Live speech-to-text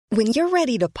When you're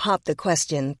ready to pop the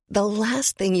question, the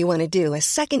last thing you want to do is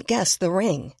second-guess the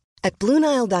ring. At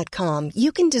BlueNile.com,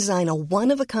 you can design a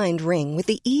one-of-a-kind ring with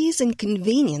the ease and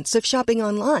convenience of shopping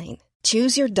online.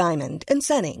 Choose your diamond and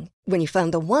setting. When you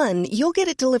find the one, you'll get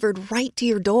it delivered right to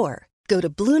your door. Go to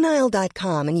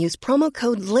BlueNile.com and use promo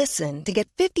code LISTEN to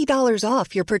get $50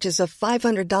 off your purchase of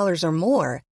 $500 or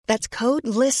more. That's code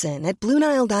LISTEN at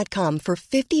BlueNile.com for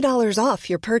 $50 off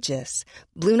your purchase.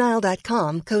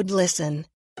 BlueNile.com, code LISTEN.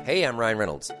 Hey, I'm Ryan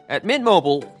Reynolds. At Mint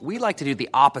Mobile, we like to do the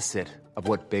opposite of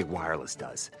what Big Wireless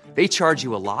does. They charge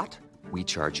you a lot, we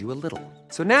charge you a little.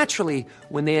 So naturally,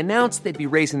 when they announced they'd be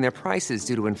raising their prices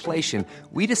due to inflation,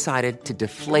 we decided to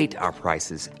deflate our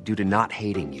prices due to not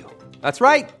hating you. That's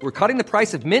right. We're cutting the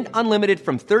price of Mint Unlimited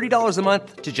from $30 a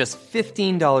month to just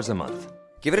 $15 a month.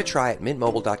 Give it a try at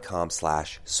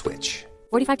mintmobile.com/switch.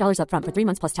 $45 up front for 3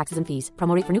 months plus taxes and fees.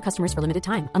 Promo rate for new customers for limited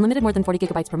time. Unlimited more than 40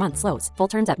 gigabytes per month. Slows full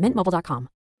terms at mintmobile.com.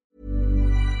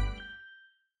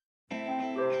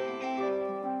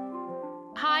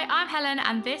 Hi, I'm Helen,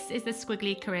 and this is the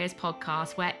Squiggly Careers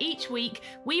podcast, where each week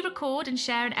we record and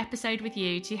share an episode with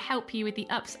you to help you with the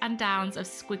ups and downs of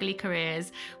squiggly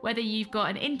careers. Whether you've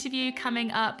got an interview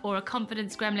coming up or a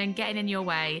confidence gremlin getting in your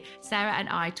way, Sarah and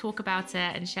I talk about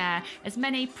it and share as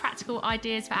many practical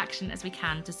ideas for action as we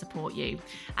can to support you.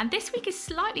 And this week is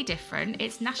slightly different.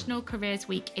 It's National Careers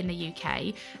Week in the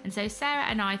UK. And so Sarah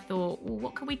and I thought, well,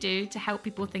 what can we do to help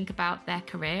people think about their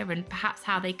career and perhaps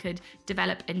how they could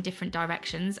develop in different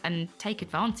directions and take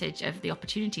advantage of the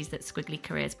opportunities that squiggly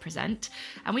careers present.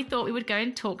 And we thought we would go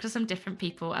and talk to some different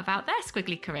people about their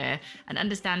squiggly career and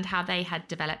understand how they had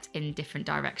developed in different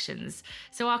directions.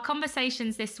 So our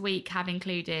conversations this week have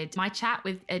included my chat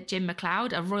with Jim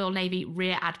McLeod, a Royal Navy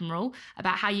Rear Admiral,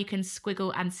 about how you can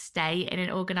squiggle and stay in an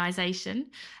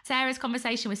organisation. Sarah's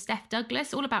conversation with Steph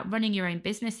Douglas, all about running your own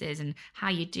businesses and how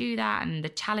you do that and the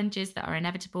challenges that are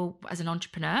inevitable as an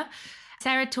entrepreneur.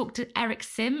 Sarah talked to Eric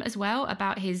Sim as well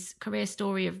about his career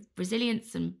story of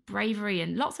resilience and bravery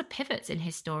and lots of pivots in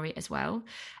his story as well.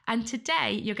 And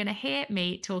today you're going to hear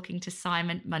me talking to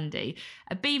Simon Mundy,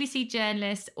 a BBC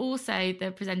journalist, also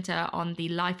the presenter on the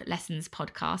Life Lessons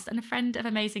podcast and a friend of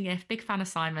Amazing If, big fan of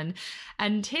Simon.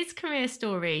 And his career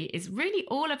story is really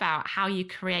all about how you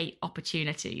create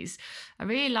opportunities. I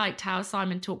really liked how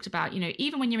Simon talked about,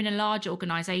 even when you're in a large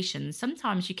organisation,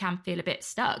 sometimes you can feel a bit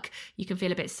stuck. You can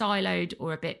feel a bit siloed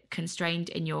or a bit constrained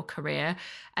in your career.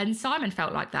 And Simon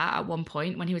felt like that at one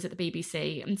point when he was at the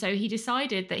BBC. And so he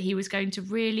decided that he was going to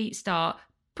really start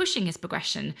pushing his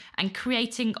progression and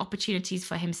creating opportunities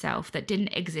for himself that didn't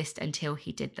exist until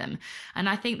he did them. And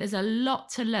I think there's a lot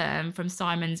to learn from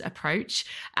Simon's approach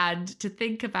and to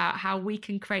think about how we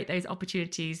can create those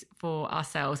opportunities for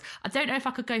ourselves. I don't know if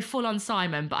I could go full on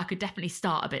Simon, but I could definitely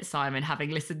start a bit Simon, having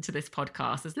listened to this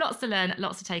podcast. There's lots to learn,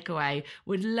 lots to take away.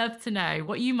 Would love to know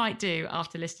what you might do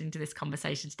after listening to this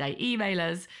conversation today. Email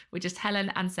us. We're just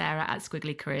Helen and Sarah at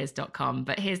squigglycareers.com.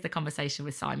 But here's the conversation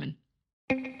with Simon.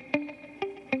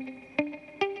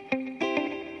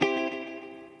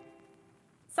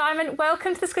 Simon,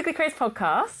 welcome to the Squiggly Careers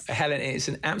podcast. Helen, it's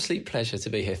an absolute pleasure to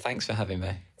be here. Thanks for having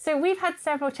me. So we've had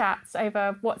several chats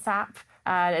over WhatsApp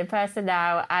and in person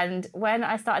now, and when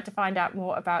I started to find out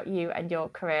more about you and your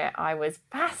career, I was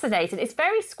fascinated. It's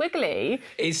very squiggly.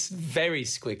 It's very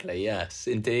squiggly, yes,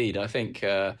 indeed. I think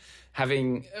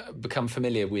having become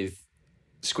familiar with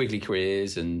squiggly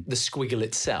careers and the squiggle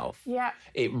itself,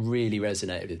 it really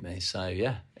resonated with me. So,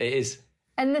 yeah, it is.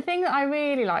 And the thing that I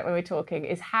really like when we're talking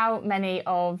is how many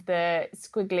of the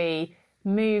squiggly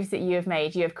moves that you have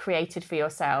made, you have created for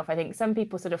yourself. I think some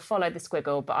people sort of follow the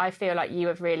squiggle, but I feel like you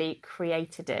have really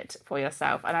created it for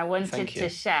yourself. And I wanted to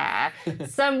share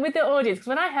some with the audience, because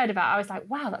when I heard about it, I was like,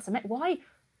 wow, that's amazing. Why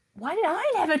did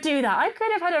I never do that? I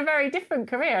could have had a very different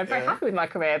career. I'm very happy with my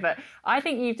career, but I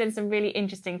think you've done some really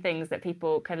interesting things that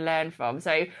people can learn from.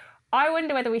 So I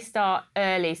wonder whether we start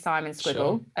early, Simon Squiggle,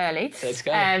 Sure. early. Let's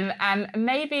go. And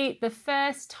maybe the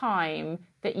first time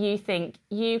that you think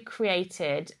you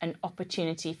created an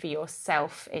opportunity for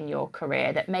yourself in your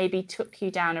career that maybe took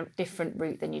you down a different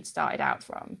route than you'd started out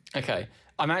from. Okay,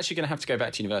 I'm actually going to have to go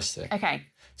back to university. Okay.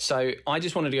 So I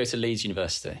just wanted to go to Leeds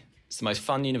University. It's the most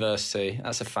fun university,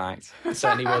 that's a fact. It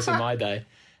certainly was in my day.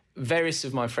 Various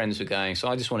of my friends were going, so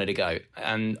I just wanted to go.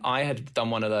 And I had done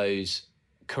one of those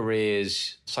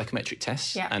careers psychometric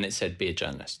tests, and it said be a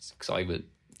journalist, because I would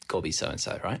gotta be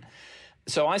so-and-so, right?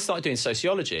 So I started doing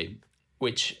sociology,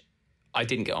 which I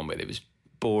didn't get on with. It was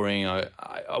boring. I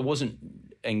wasn't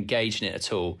engaged in it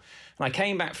at all. And I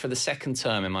came back for the second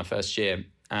term in my first year,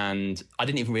 and I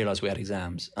didn't even realise we had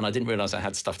exams, and I didn't realise I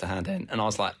had stuff to hand in. And I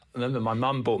was like, I remember my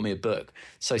mum bought me a book,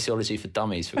 Sociology for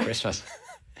Dummies, for Christmas.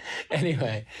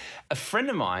 Anyway, a friend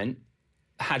of mine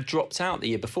had dropped out the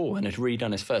year before and had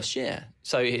redone his first year.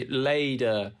 So it laid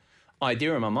an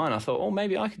idea in my mind. I thought, oh,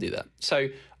 maybe I could do that. So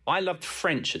I loved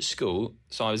French at school.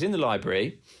 So I was in the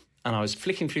library and I was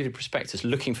flicking through the prospectus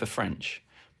looking for French.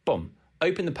 Boom,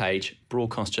 open the page,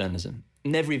 broadcast journalism.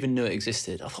 Never even knew it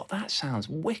existed. I thought, that sounds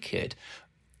wicked.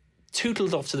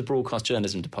 Tootled off to the broadcast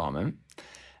journalism department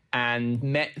and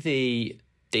met the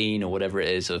dean or whatever it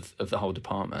is of the whole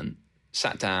department.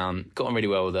 Sat down, got on really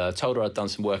well with her, told her I'd done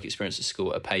some work experience at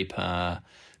school at a paper,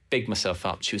 bigged myself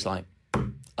up. She was like,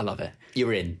 I love it.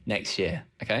 You're in next year,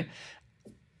 okay?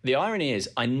 The irony is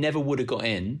I never would have got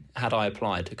in had I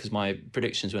applied because my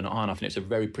predictions were not high enough and it was a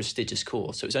very prestigious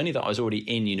course. So it was only that I was already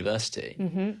in university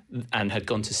and had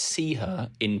gone to see her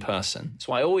in person.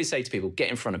 So I always say to people, get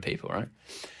in front of people, right?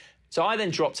 So I then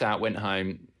dropped out, went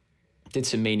home, did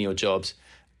some menial jobs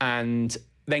and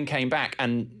then came back.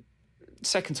 And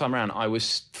second time around, I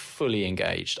was fully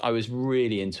engaged. I was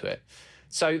really into it.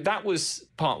 So that was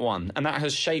part one, and that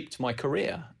has shaped my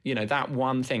career. You know, that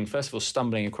one thing, first of all,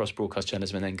 stumbling across broadcast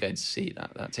journalism and then going to see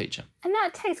that teacher. And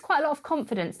that takes quite a lot of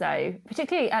confidence, though,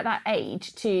 particularly at that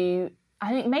age, to,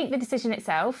 I think, make the decision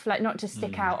itself, like not just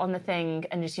stick out on the thing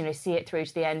and just, you know, see it through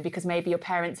to the end because maybe your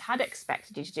parents had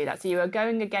expected you to do that. So you were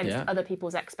going against other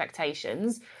people's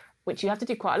expectations, which you have to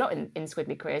do quite a lot in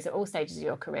squiggly careers at all stages of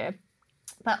your career,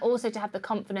 but also to have the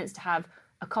confidence to have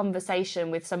a conversation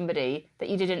with somebody that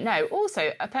you didn't know.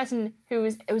 Also, a person who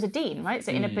was a dean, right?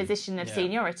 So in a position of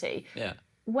seniority. Yeah.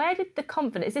 Where did the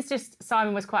confidence... Is this just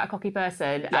Simon was quite a cocky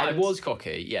person? Yeah, I was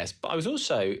cocky, yes. But I was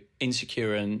also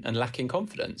insecure and lacking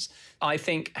confidence. I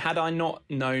think had I not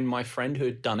known my friend who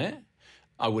had done it,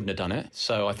 I wouldn't have done it.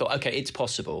 So I thought, OK, it's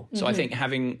possible. So I think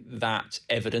having that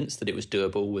evidence that it was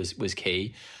doable was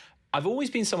key. I've always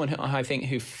been someone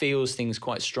who feels things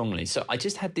quite strongly. So I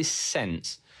just had this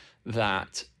sense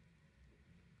that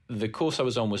the course I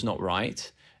was on was not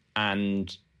right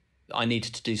and I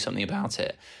needed to do something about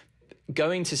it.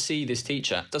 Going to see this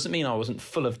teacher doesn't mean I wasn't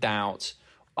full of doubt.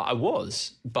 I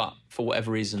was, but for whatever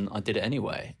reason, I did it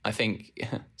anyway. I think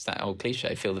it's that old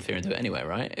cliche, feel the fear and do it anyway,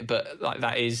 right? But like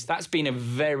that's been a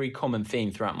very common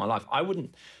theme throughout my life.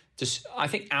 I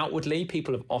think outwardly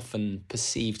people have often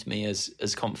perceived me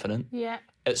as confident. Yeah.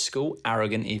 At school,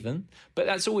 arrogant even. But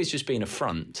that's always just been a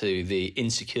front to the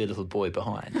insecure little boy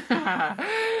behind.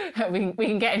 we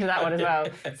can get into that one as well.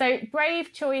 So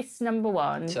brave choice number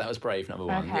one. So that was brave number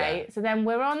one, Okay, so then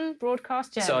we're on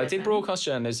broadcast journalism. So I did broadcast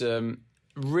journalism,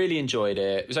 really enjoyed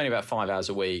it. It was only about 5 hours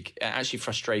a week. It actually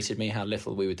frustrated me how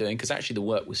little we were doing because actually the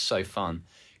work was so fun.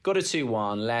 Got a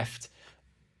 2-1, left.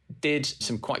 Did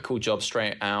some quite cool jobs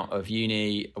straight out of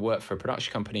uni. I worked for a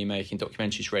production company making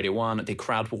documentaries for Radio 1. I did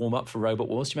crowd warm-up for Robot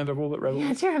Wars. Do you remember Robot Wars? Yeah,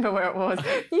 I do remember where it was.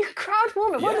 You crowd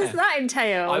warm-up? What does that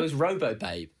entail? I was Robo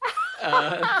Babe.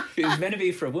 It was meant to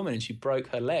be for a woman and she broke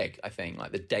her leg, I think,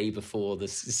 like the day before the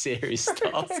series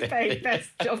started. Best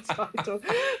job title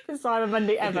for Simon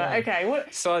Mundy ever. Yeah. Okay.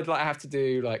 What? So I'd have to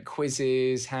do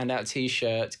quizzes, hand out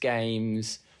T-shirts,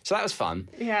 games. So that was fun.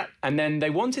 Yeah. And then they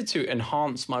wanted to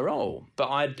enhance my role, but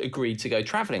I'd agreed to go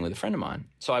travelling with a friend of mine.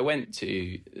 So I went to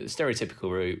the stereotypical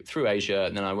route through Asia,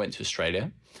 and then I went to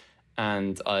Australia.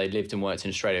 And I lived and worked in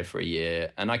Australia for a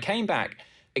year. And I came back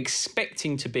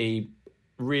expecting to be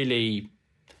really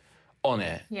on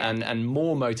it and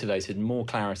more motivated, more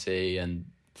clarity and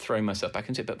throwing myself back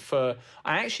into it. But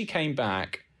I actually came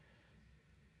back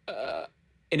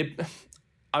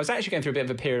I was actually going through a bit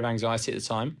of a period of anxiety at the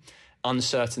time.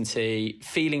 Uncertainty,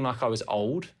 feeling like I was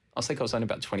old. I think I was only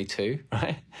about 22,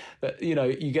 right? But, you know,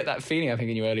 you get that feeling, I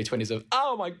think, in your early 20s of,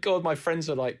 oh, my God, my friends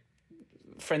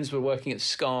were working at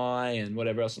Sky and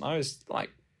whatever else. And I was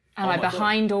like... Am I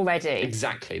behind already?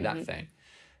 Exactly, that thing.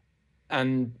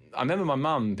 And I remember my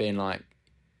mum being like,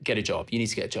 get a job. You need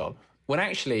to get a job. When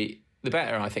actually, the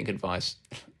better, I think, advice...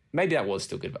 Maybe that was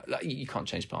still good. You can't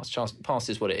change past. Past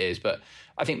is what it is. But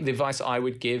I think the advice I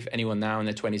would give anyone now in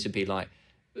their 20s would be like,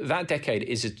 that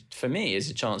decade for me is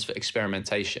a chance for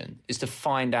experimentation, is to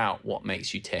find out what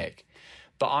makes you tick.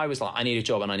 But I was like, I need a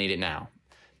job and I need it now.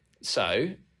 So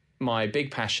my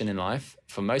big passion in life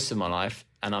for most of my life,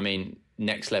 and I mean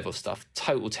next level stuff,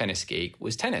 total tennis geek,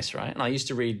 was tennis, right? And I used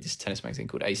to read this tennis magazine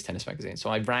called Ace Tennis Magazine. So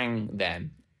I rang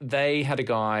them. They had a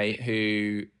guy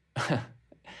who...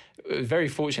 very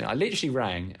fortunate. I literally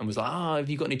rang and was like, have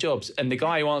you got any jobs? And the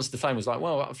guy who answered the phone was like,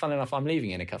 well, funnily enough, I'm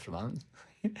leaving in a couple of months.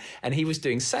 And he was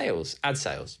doing sales, ad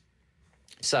sales.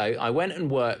 So I went and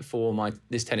worked for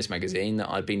this tennis magazine that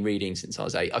I'd been reading since I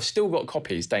was 8. I've still got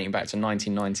copies dating back to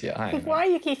 1990 at home. Why are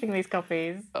you keeping these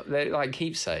copies? They're like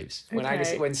keepsapes.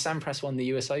 Okay. When Sampras won the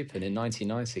US Open in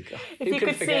 1990. God, If you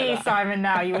could see that? Simon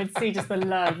now, you would see just the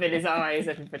love in his eyes,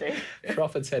 everybody.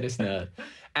 Proper tennis nerd.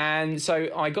 And so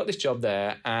I got this job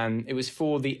there, and it was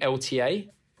for the LTA.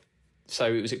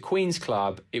 So it was at Queen's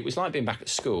Club. It was like being back at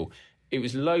school. It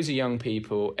was loads of young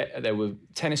people. There were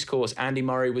tennis courts. Andy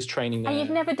Murray was training there. And you've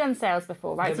never done sales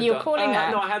before, right? Never So you were done- calling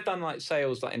that? No, I had done like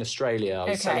sales like in Australia.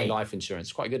 I was selling life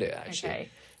insurance. Quite good at it, actually. Okay.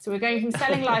 So we're going from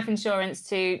selling life insurance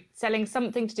to selling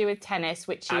something to do with tennis,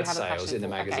 which you Ad have a passion sales in the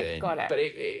for. magazine. Okay, got it.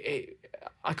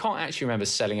 But I can't actually remember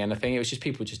selling anything. It was just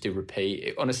people just do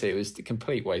repeat. Honestly, it was a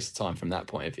complete waste of time from that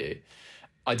point of view.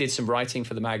 I did some writing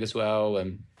for the mag as well.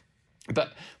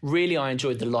 But really, I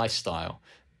enjoyed the lifestyle.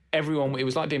 It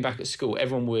was like being back at school.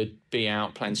 Everyone would be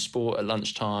out playing sport at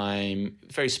lunchtime,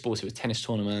 very sportive with tennis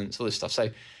tournaments, all this stuff. So,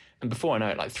 and before I know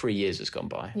it, like 3 years has gone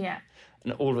by. Yeah.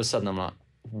 And all of a sudden I'm like,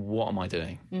 what am I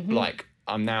doing? Mm-hmm. Like,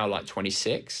 I'm now like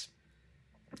 26.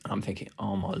 I'm thinking,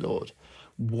 oh my Lord,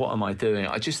 what am I doing?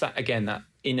 I just, that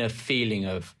inner feeling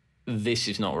of this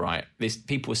is not right.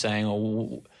 People were saying,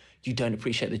 oh, you don't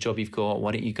appreciate the job you've got.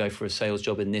 Why don't you go for a sales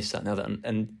job in this, that, and the other?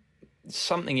 And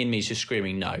something in me is just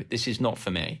screaming, no, this is not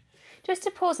for me. Just to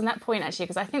pause on that point, actually,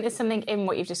 because I think there's something in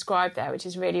what you've described there which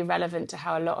is really relevant to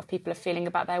how a lot of people are feeling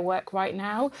about their work right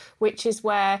now, which is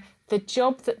where the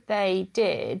job that they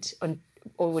did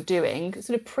or were doing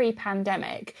sort of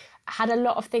pre-pandemic had a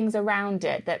lot of things around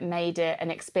it that made it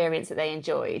an experience that they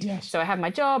enjoyed. Yes. So I had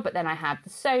my job, but then I had the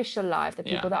social life, the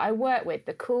people that I work with,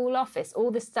 the cool office,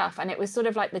 all this stuff. And it was sort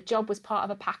of like the job was part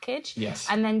of a package. Yes.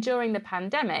 And then during the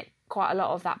pandemic, quite a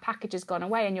lot of that package has gone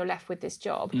away and you're left with this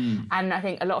job. And I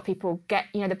think a lot of people get,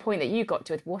 the point that you got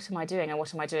to with what am I doing and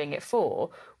what am I doing it for,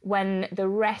 when the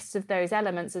rest of those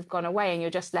elements have gone away and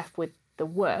you're just left with the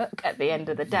work at the end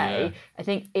of the day. Yeah. I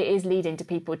think it is leading to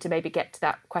people to maybe get to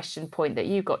that question point that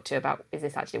you got to about, is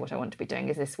this actually what I want to be doing?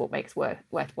 Is this what makes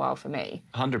worthwhile for me?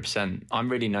 100%. I'm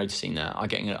really noticing that.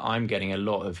 I'm getting a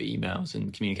lot of emails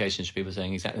and communications from people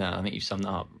saying exactly that. I think you've summed that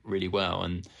up really well.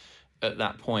 And at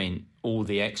that point, all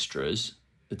the extras,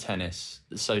 the tennis,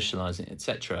 the socialising,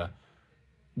 etc.,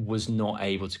 was not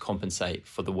able to compensate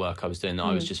for the work I was doing that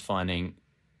I was just finding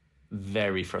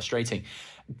very frustrating.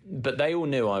 But they all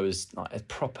knew I was like a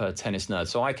proper tennis nerd.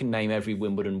 So I can name every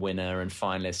Wimbledon winner and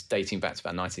finalist dating back to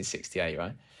about 1968,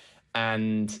 right?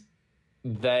 And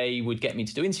they would get me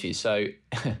to do interviews. So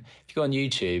if you go on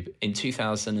YouTube, in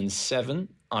 2007,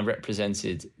 I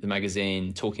represented the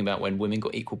magazine talking about when women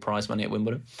got equal prize money at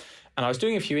Wimbledon. And I was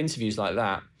doing a few interviews like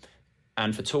that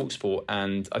and for TalkSport.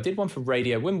 And I did one for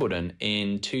Radio Wimbledon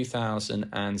in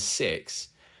 2006.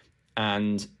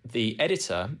 And the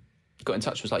editor got in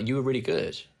touch and was like, you were really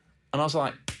good. And I was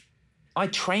like, I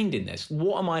trained in this.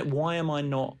 Why am I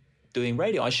not doing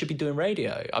radio? I should be doing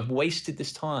radio. I've wasted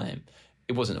this time.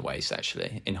 It wasn't a waste,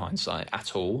 actually, in hindsight,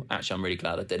 at all. Actually, I'm really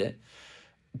glad I did it.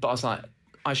 But I was like,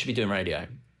 I should be doing radio.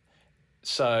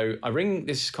 So I ring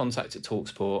this contact at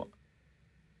TalkSport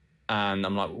and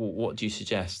I'm like, well, what do you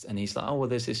suggest? And he's like, oh, well,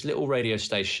 there's this little radio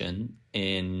station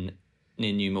near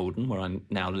New Malden, where I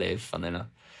now live, funnily enough.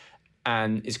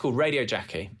 And it's called Radio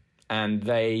Jackie. And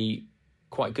they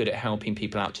quite good at helping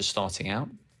people out just starting out.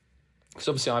 Because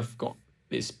obviously I've got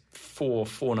this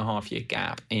 4.5 year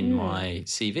gap in my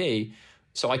CV.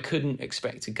 So I couldn't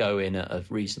expect to go in at a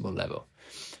reasonable level.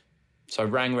 So I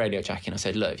rang Radio Jackie and I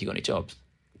said, look, have you got any jobs?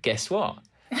 Guess what?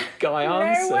 Guy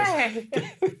answers. No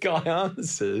way. Guy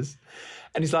answers.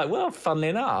 And he's like, well, funnily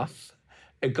enough,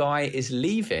 a guy is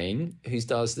leaving who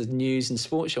does the news and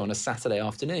sports show on a Saturday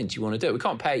afternoon. Do you want to do it? We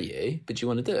can't pay you, but do you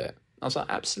want to do it? I was like,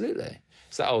 absolutely.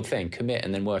 It's that old thing, commit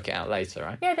and then work it out later,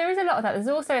 right? Yeah, there is a lot of that. There's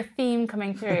also a theme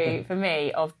coming through for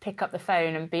me of pick up the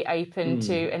phone and be open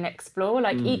to and explore.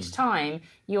 Like each time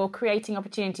you're creating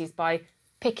opportunities by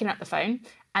picking up the phone,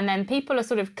 and then people are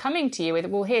sort of coming to you with,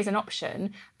 well, here's an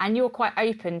option, and you're quite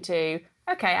open to,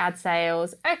 okay, ad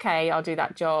sales, okay, I'll do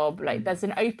that job. Like there's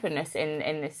an openness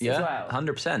in this as well.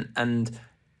 100%. And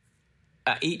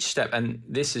at each step, and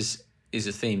this is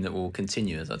a theme that will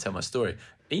continue as I tell my story,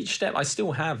 each step I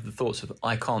still have the thoughts of,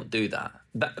 I can't do that.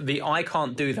 The I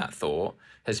can't do that thought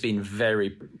has been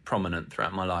very prominent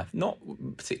throughout my life. Not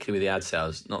particularly with the ad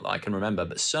sales, not that I can remember,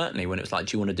 but certainly when it was like,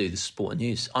 do you want to do the sport and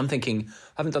news? I'm thinking, I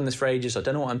haven't done this for ages. I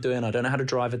don't know what I'm doing. I don't know how to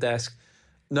drive a desk.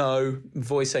 No,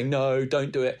 voice saying, no,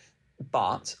 don't do it.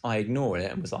 But I ignored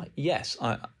it and was like, yes,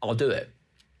 I'll do it.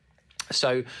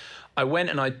 So I went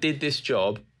and I did this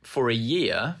job for a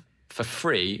year for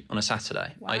free on a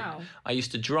Saturday. Wow. I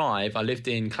used to drive. I lived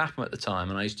in Clapham at the time,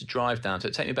 and I used to drive down. So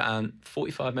it took me about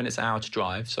 45 minutes an hour to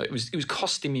drive. So it was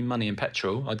costing me money in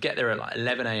petrol. I'd get there at like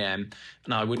 11 a.m.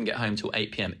 and I wouldn't get home till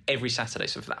 8 p.m. every Saturday.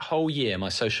 So for that whole year, my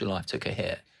social life took a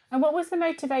hit. And what was the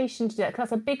motivation to do it? Because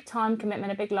that's a big time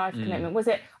commitment, a big life commitment. Was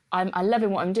it, I'm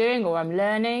loving what I'm doing, or I'm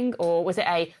learning, or was it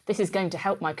this is going to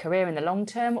help my career in the long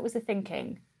term? What was the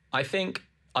thinking? I think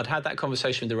I'd had that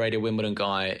conversation with the Radio Wimbledon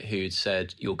guy who'd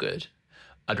said, you're good.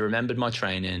 I'd remembered my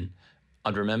training.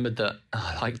 I'd remembered that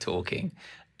I like talking.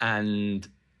 And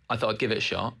I thought I'd give it a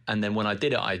shot. And then when I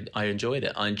did it, I enjoyed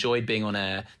it. I enjoyed being on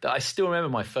air. I still remember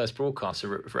my first broadcast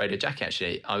for Radio Jackie,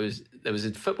 actually. There was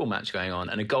a football match going on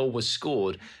and a goal was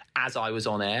scored as I was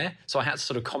on air. So I had to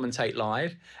sort of commentate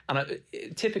live. And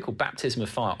typical baptism of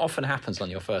fire often happens on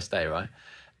your first day, right?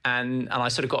 And I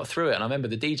sort of got through it. And I remember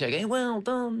the DJ going, well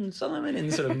done, Simon,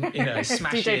 and sort of,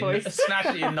 smashing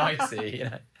in 90,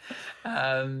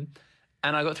 And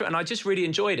I got through it. And I just really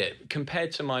enjoyed it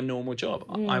compared to my normal job.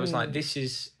 I was like,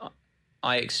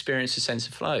 I experienced a sense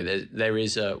of flow. There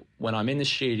is when I'm in the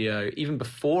studio, even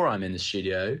before I'm in the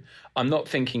studio, I'm not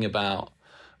thinking about,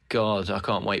 God, I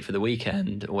can't wait for the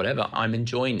weekend or whatever. I'm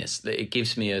enjoying this. It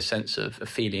gives me a sense of a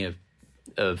feeling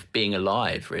of being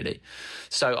alive, really.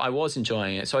 So I was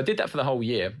enjoying it. So I did that for the whole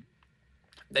year.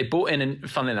 They brought in,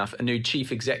 funnily enough, a new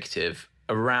chief executive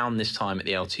around this time at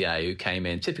the LTA who came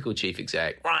in, typical chief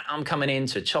exec. Right, I'm coming in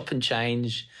to chop and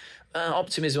change.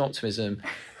 Optimism.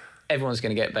 Everyone's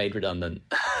going to get made redundant.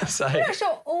 So I'm not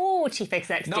sure all chief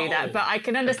execs do that, but I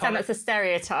can understand that's a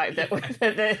stereotype.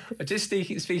 Just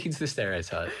speaking to the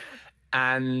stereotype.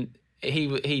 And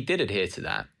he did adhere to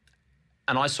that.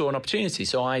 And I saw an opportunity.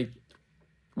 So I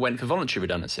went for voluntary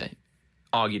redundancy,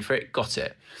 argued for it, got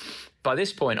it. By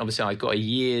this point, obviously, I'd got a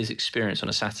year's experience on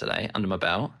a Saturday under my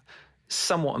belt.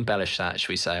 Somewhat embellished that, should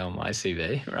we say, on my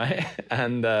CV, right?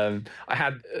 And I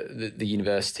had the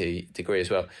university degree as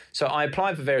well. So I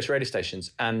applied for various radio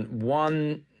stations, and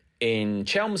one in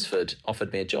Chelmsford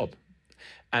offered me a job.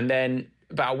 And then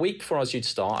about a week before I was due to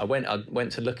start, I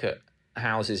went to look at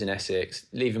houses in Essex,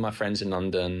 leaving my friends in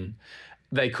London.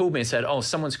 They called me and said,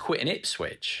 someone's quit in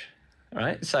Ipswich,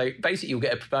 right? So basically you'll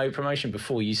get a promotion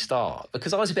before you start,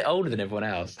 because I was a bit older than everyone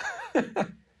else.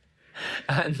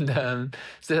 And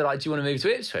so they're like, do you want to move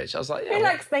to Ipswich? I was like, yeah. I feel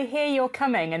like they hear you're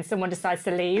coming and someone decides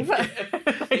to leave.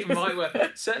 It might well.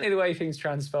 Certainly the way things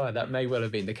transpired, that may well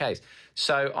have been the case.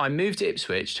 So I moved to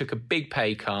Ipswich, took a big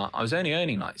pay cut. I was only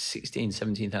earning like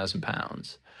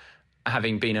 £17,000,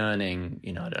 having been earning,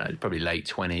 I don't know, probably late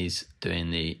 20s doing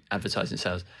the advertising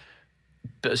sales.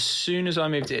 But as soon as I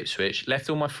moved to Ipswich, left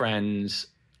all my friends,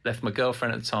 left my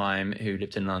girlfriend at the time who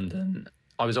lived in London.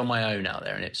 I was on my own out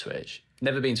there in Ipswich.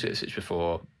 Never been to Ipswich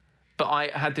before. But I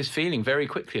had this feeling very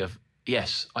quickly of,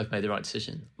 yes, I've made the right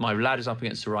decision. My ladder's up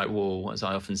against the right wall, as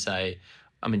I often say.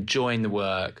 I'm enjoying the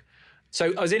work.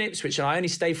 So I was in Ipswich and I only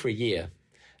stayed for a year.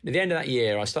 And at the end of that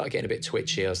year, I started getting a bit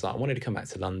twitchy. I was like, I wanted to come back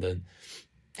to London.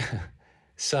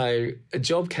 So a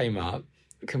job came up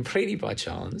completely by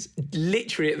chance,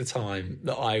 literally at the time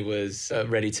that I was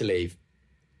ready to leave,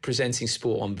 presenting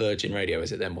sport on Virgin Radio,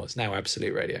 as it then was, now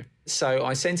Absolute Radio. So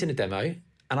I sent in a demo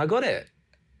and I got it.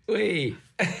 Whee!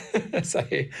 So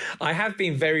I have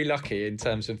been very lucky in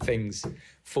terms of things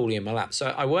falling in my lap. So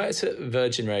I worked at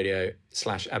Virgin Radio /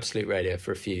 Absolute Radio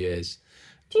for a few years.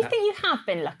 Do you think you have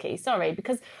been lucky? Sorry,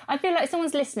 because I feel like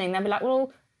someone's listening, they'll be like,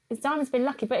 well, Simon's been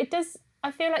lucky, but it does... I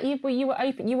feel like you were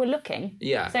open, you were looking.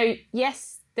 Yeah. So,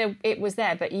 yes, it was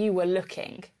there, but you were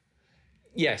looking.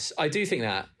 Yes, I do think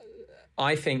that.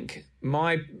 I think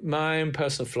my own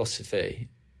personal philosophy,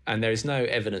 and there is no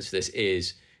evidence for this,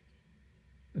 is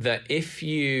that if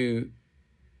you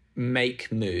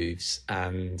make moves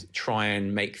and try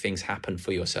and make things happen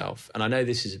for yourself, and I know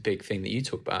this is a big thing that you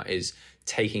talk about, is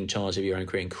taking charge of your own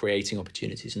career and creating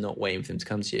opportunities and not waiting for them to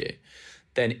come to you,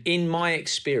 then in my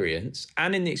experience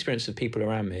and in the experience of people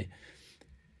around me,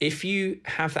 if you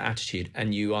have that attitude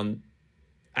and you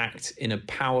act in a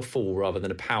powerful rather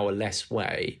than a powerless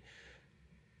way,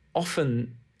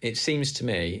 often it seems to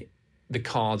me the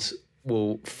cards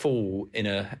will fall in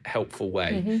a helpful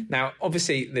way. Mm-hmm. Now,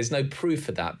 obviously, there's no proof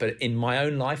of that, but in my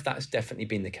own life, that's definitely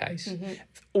been the case. Mm-hmm.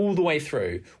 All the way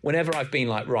through, whenever I've been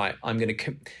like, right, I'm going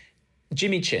to...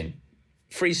 Jimmy Chin,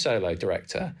 Free Solo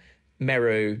director,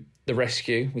 Meru, The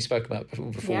Rescue, we spoke about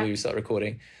before we started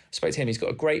recording. I spoke to him, he's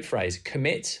got a great phrase,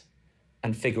 commit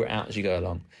and figure it out as you go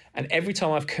along. And every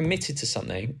time I've committed to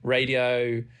something,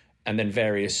 radio and then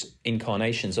various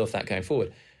incarnations of that going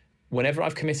forward, whenever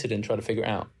I've committed and tried to figure it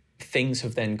out, things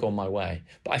have then gone my way.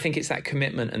 But I think it's that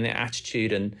commitment and the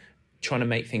attitude and trying to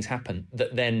make things happen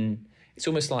that then it's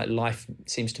almost like life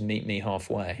seems to meet me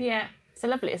halfway. Yeah, it's a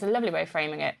lovely way of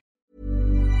framing it.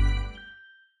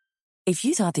 If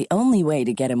you thought the only way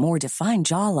to get a more defined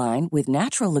jawline with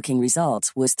natural-looking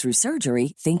results was through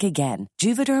surgery, think again.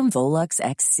 Juvederm Volux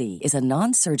XC is a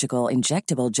non-surgical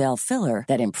injectable gel filler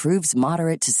that improves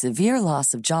moderate to severe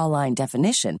loss of jawline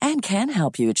definition and can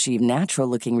help you achieve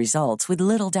natural-looking results with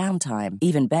little downtime.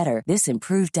 Even better, this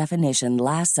improved definition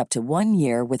lasts up to 1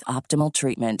 year with optimal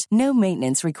treatment. No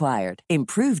maintenance required.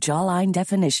 Improve jawline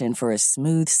definition for a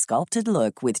smooth, sculpted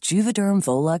look with Juvederm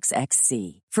Volux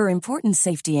XC. For important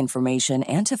safety information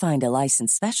and to find a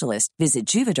licensed specialist, visit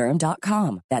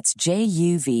Juvederm.com. That's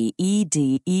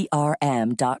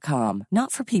Juvederm.com.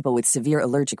 Not for people with severe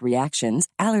allergic reactions,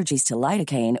 allergies to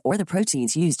lidocaine, or the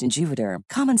proteins used in Juvederm.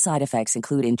 Common side effects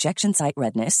include injection site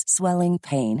redness, swelling,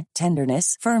 pain,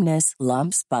 tenderness, firmness,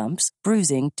 lumps, bumps,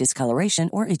 bruising, discoloration,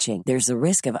 or itching. There's a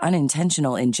risk of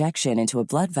unintentional injection into a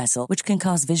blood vessel, which can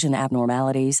cause vision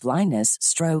abnormalities, blindness,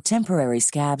 stroke, temporary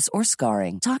scabs, or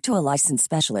scarring. Talk to a licensed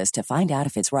specialist to find out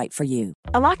if it's right for you.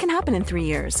 A lot can happen in 3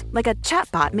 years, like a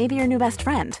chatbot may be your new best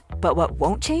friend. But what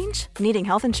won't change? Needing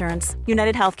health insurance.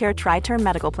 United Healthcare Tri-Term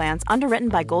Medical Plans, underwritten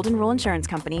by Golden Rule Insurance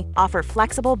Company, offer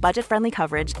flexible, budget-friendly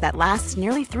coverage that lasts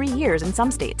nearly 3 years in some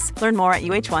states. Learn more at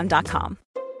uh1.com.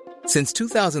 Since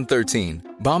 2013,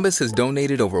 Bombas has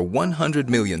donated over 100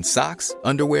 million socks,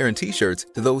 underwear, and T-shirts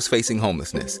to those facing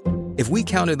homelessness. If we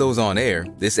counted those on air,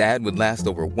 this ad would last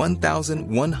over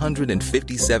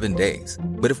 1,157 days.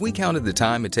 But if we counted the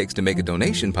time it takes to make a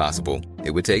donation possible,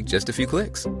 it would take just a few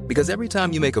clicks. Because every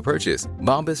time you make a purchase,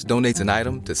 Bombas donates an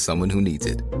item to someone who needs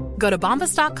it. Go to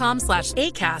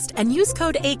bombas.com/ACAST and use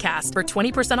code ACAST for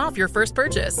 20% off your first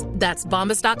purchase. That's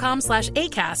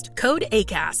bombas.com/ACAST, code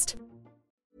ACAST.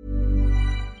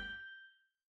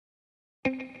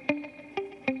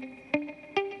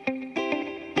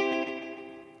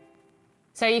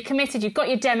 So you committed, you've got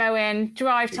your demo in,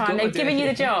 drive time, they've given you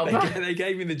the job. They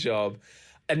gave me the job.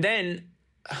 And then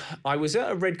I was at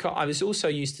a red carpet. I was also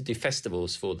used to do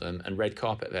festivals for them and red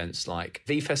carpet events like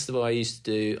V Festival I used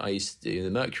to do the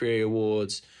Mercury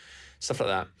Awards, stuff like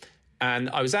that. And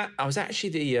I was actually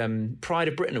the Pride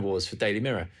of Britain Awards for Daily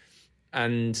Mirror.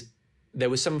 And there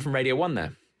was someone from Radio 1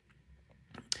 there.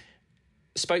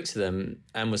 Spoke to them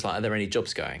and was like, are there any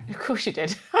jobs going? Of course you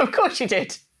did. Of course you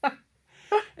did.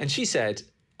 And she said,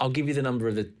 I'll give you the number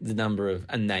of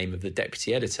and name of the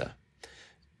deputy editor.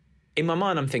 In my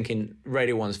mind, I'm thinking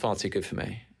Radio 1's far too good for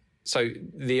me. So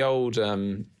the old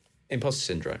imposter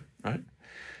syndrome, right?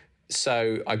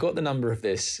 So I got the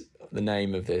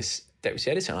name of this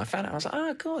deputy editor, and I found out, I was like,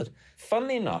 oh, God.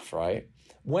 Funnily enough, right,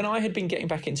 when I had been getting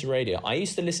back into radio, I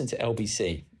used to listen to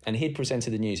LBC, and he'd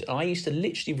presented the news, and I used to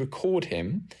literally record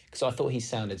him, because I thought he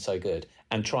sounded so good,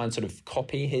 and try and sort of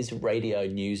copy his radio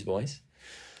news voice.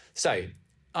 So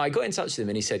I got in touch with him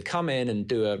and he said, come in and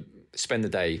spend the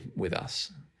day with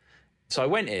us. So I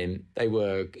went in, they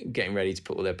were getting ready to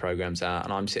put all their programs out,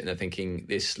 and I'm sitting there thinking,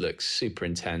 this looks super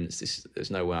intense.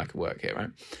 There's no way I could work here, right?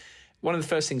 One of the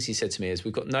first things he said to me is,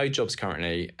 we've got no jobs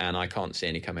currently and I can't see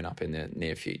any coming up in the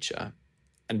near future.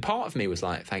 And part of me was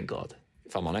like, thank God,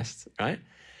 if I'm honest, right?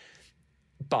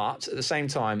 But at the same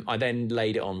time, I then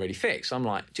laid it on really thick. So I'm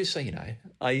like, just so you know,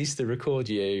 I used to record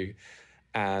you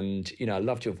and, you know, I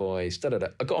loved your voice, I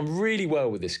got on really well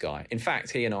with this guy. In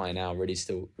fact, he and I are now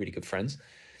still really good friends.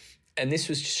 And this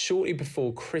was shortly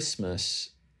before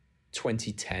Christmas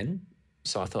 2010.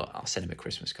 So I thought, I'll send him a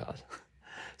Christmas card.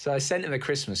 So I sent him a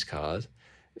Christmas card,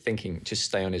 thinking just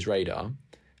stay on his radar.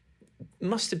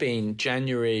 Must have been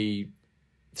January,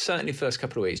 certainly first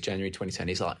couple of weeks, January 2010.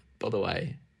 He's like, by the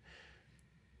way,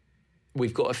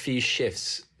 we've got a few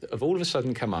shifts that have all of a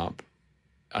sudden come up,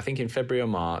 I think in February or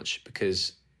March,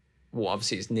 because, well,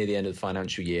 obviously it's near the end of the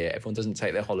financial year. Everyone doesn't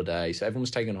take their holiday. So everyone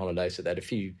was taking holiday. So they had a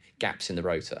few gaps in the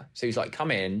rota. So he's like,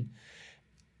 come in,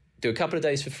 do a couple of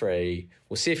days for free.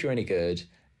 We'll see if you're any good.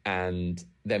 And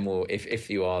then if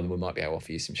you are, then we might be able to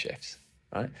offer you some shifts.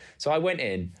 Right? So I went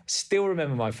in, still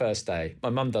remember my first day. My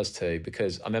mum does too,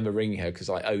 because I remember ringing her because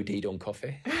I OD'd on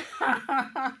coffee.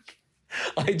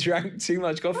 I drank too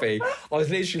much coffee. I was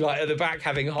literally like at the back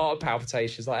having heart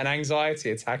palpitations, like an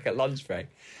anxiety attack at lunch break.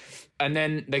 And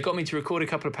then they got me to record a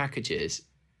couple of packages.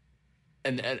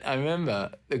 And I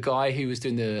remember the guy who was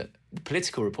doing the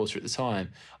political reporter at the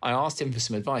time, I asked him for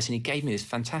some advice and he gave me this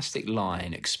fantastic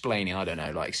line explaining, I don't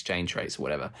know, like exchange rates or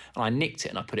whatever. And I nicked it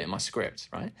and I put it in my script,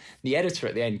 right? The editor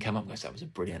at the end came up and goes, that was a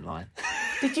brilliant line.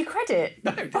 Did you credit?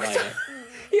 No, did I?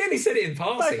 He only said it in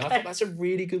passing. Okay. I thought that's a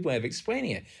really good way of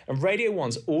explaining it. And Radio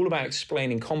 1's all about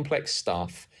explaining complex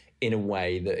stuff in a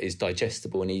way that is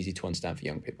digestible and easy to understand for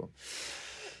young people.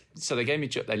 So they gave me a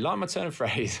job. They liked my turn of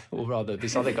phrase, or rather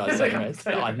this other guy's turn of phrase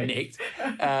that I nicked.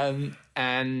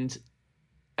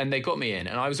 And they got me in.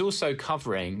 And I was also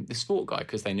covering the sport guy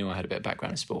because they knew I had a bit of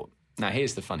background in sport. Now,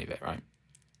 here's the funny bit, right?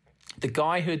 The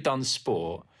guy who had done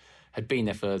sport had been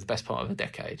there for the best part of a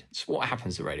decade. It's what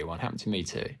happens at Radio 1. Happened to me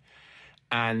too.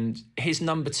 And his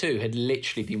number 2 had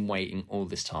literally been waiting all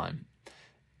this time.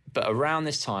 But around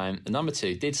this time, the number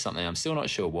 2 did something. I'm still not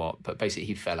sure what, but basically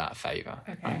he fell out of favour.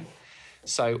 Okay. Right?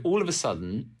 So all of a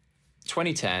sudden,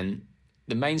 2010,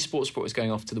 the main sports sport was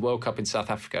going off to the World Cup in South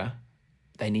Africa.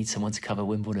 They need someone to cover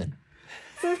Wimbledon.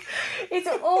 It's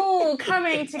all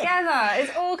coming together.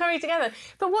 It's all coming together.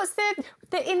 But what's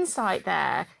the insight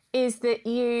there is that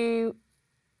you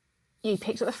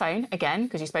picked up the phone again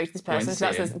because you spoke to this person.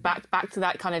 So that's back to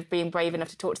that kind of being brave enough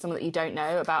to talk to someone that you don't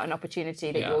know about an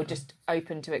opportunity that you're just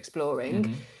open to exploring.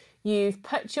 Mm-hmm. You've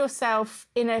put yourself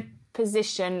in a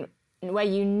position where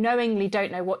you knowingly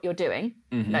don't know what you're doing.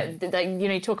 Mm-hmm.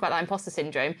 You talk about that imposter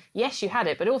syndrome. Yes, you had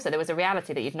it, but also there was a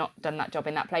reality that you've not done that job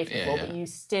in that place before, but you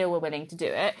still were willing to do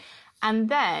it. And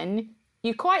then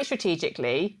you quite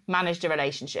strategically managed a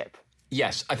relationship.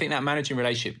 Yes, I think that managing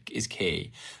relationship is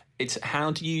key. It's how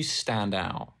do you stand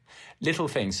out? Little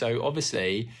things. So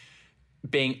obviously,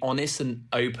 being honest and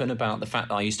open about the fact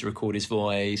that I used to record his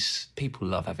voice. People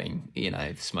love having,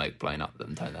 smoke blown up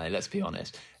them, don't they? Let's be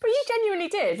honest. But you genuinely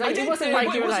did. Like, it wasn't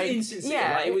like you were like... Insincere.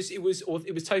 Yeah. Like,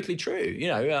 it was totally true.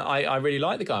 I really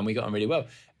liked the guy and we got on really well.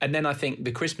 And then I think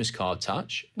the Christmas card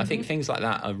touch, I think things like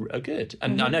that are good.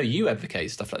 And I know you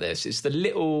advocate stuff like this. It's the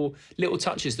little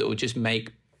touches that will just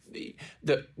make...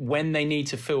 that when they need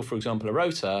to fill, for example, a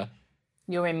rota...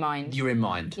 You're in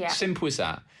mind. Yeah. Simple as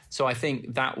that. So I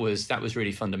think that was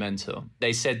really fundamental.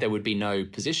 They said there would be no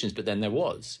positions, but then there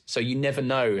was. So you never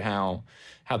know how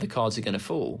the cards are going to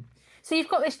fall. So you've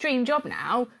got this dream job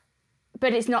now,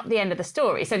 but it's not the end of the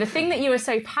story. So the thing that you were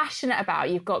so passionate about,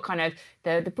 you've got kind of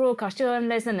the broadcast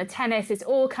journalism, the tennis, it's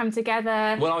all come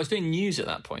together. Well, I was doing news at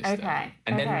that point. Okay.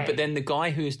 But then the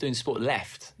guy who was doing sport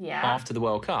left after the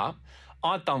World Cup.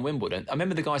 I'd done Wimbledon. I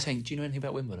remember the guy saying, do you know anything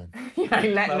about Wimbledon?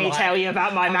 Let me tell you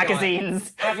about my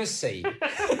magazines. Have a seat.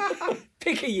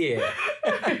 Pick a year.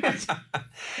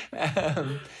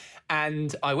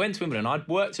 And I went to Wimbledon. I'd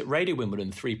worked at Radio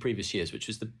Wimbledon 3 previous years, which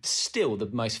was still the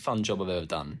most fun job I've ever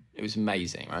done. It was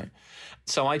amazing, right?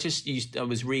 So I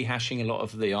was rehashing a lot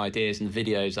of the ideas and the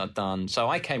videos I'd done. So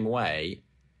I came away...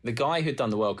 The guy who'd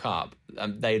done the World Cup,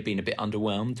 they had been a bit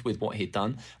underwhelmed with what he'd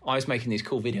done. I was making these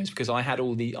cool videos because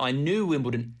I knew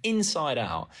Wimbledon inside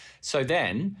out. So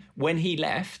then, when he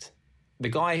left, the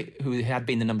guy who had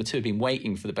been the number 2 had been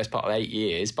waiting for the best part of 8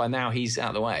 years. By now, he's out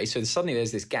of the way. So suddenly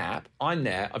there's this gap. I'm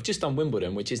there. I've just done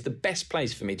Wimbledon, which is the best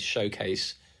place for me to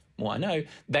showcase what I know.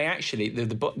 They actually,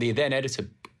 the then editor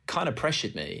kind of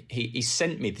pressured me. He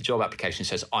sent me the job application,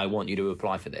 says, I want you to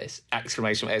apply for this.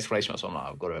 Exclamation mark. So I'm like,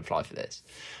 I've got to apply for this.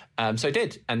 So I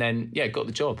did. And then, got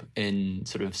the job in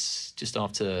sort of just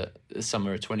after the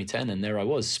summer of 2010. And there I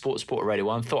was, sports at Radio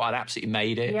 1. Thought I'd absolutely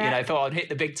made it. Yeah. Thought I'd hit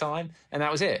the big time. And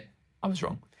that was it. I was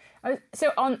wrong.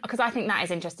 So because I think that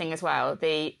is interesting as well,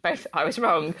 both I was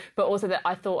wrong, but also that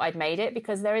I thought I'd made it,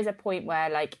 because there is a point where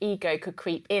like ego could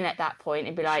creep in at that point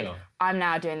and be like, sure. I'm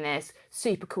now doing this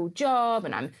super cool job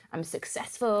and I'm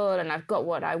successful and I've got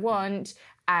what I want.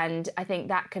 And I think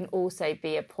that can also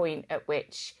be a point at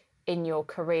which in your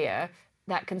career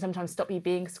that can sometimes stop you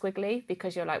being squiggly,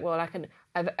 because you're like, well,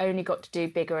 I've only got to do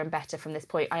bigger and better from this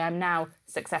point. I am now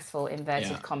successful,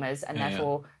 inverted commas, and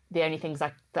therefore the only things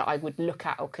that I would look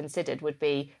at or considered would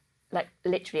be like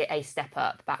literally a step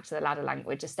up, back to the ladder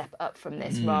language, a step up from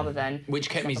this rather than... Which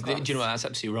kept me... Do you know what? That's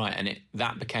absolutely right. And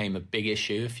that became a big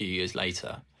issue a few years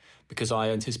later, because I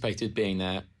anticipated being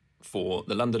there for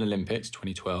the London Olympics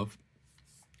 2012,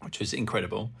 which was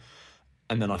incredible.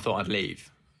 And then I thought I'd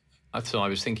leave. So I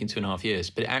was thinking 2.5 years,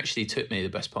 but it actually took me the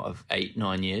best part of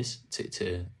 8-9 years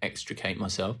to extricate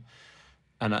myself.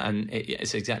 And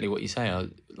it's exactly what you say.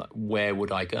 Where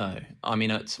would I go? I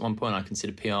mean, at one point I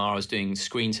considered PR. I was doing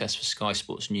screen tests for Sky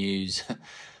Sports News.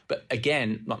 But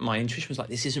again, my intuition was like,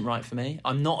 this isn't right for me.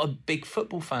 I'm not a big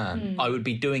football fan. I would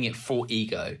be doing it for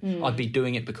ego. I'd be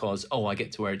doing it because, I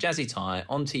get to wear a jazzy tie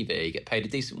on TV, get paid a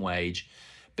decent wage.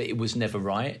 But it was never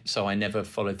right, so I never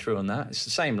followed through on that. It's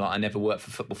the same, like I never worked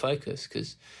for Football Focus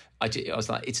because I was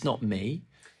like, it's not me.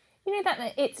 You know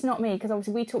that it's not me, because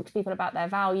obviously we talk to people about their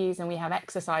values and we have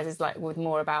exercises like with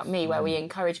More About Me where we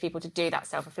encourage people to do that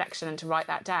self-reflection and to write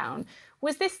that down.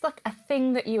 Was this like a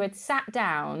thing that you had sat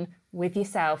down with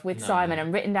yourself, with Simon,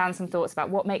 and written down some thoughts about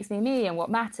what makes me me and what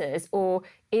matters? Or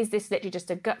is this literally just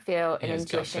a gut feel and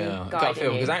intuition guiding you? Gut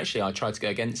feel, because actually I tried to go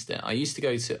against it. I used to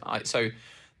go to... So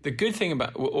The good thing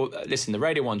about, listen, the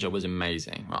Radio 1 job was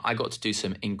amazing. I got to do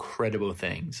some incredible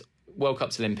things. World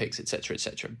Cups, Olympics, etc.,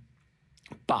 etc.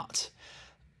 But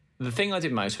the thing I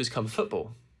did most was cover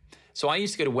football. So I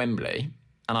used to go to Wembley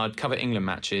and I'd cover England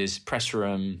matches, press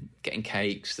room, getting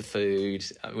cakes, the food,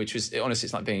 which was, honestly,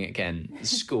 it's like being, again,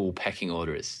 school pecking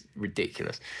order. It's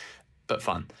ridiculous, but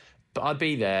fun. But I'd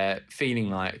be there feeling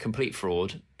like a complete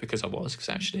fraud, because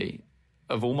actually,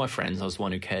 of all my friends, I was the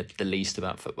one who cared the least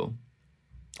about football.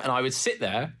 And I would sit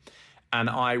there and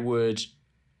I would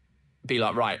be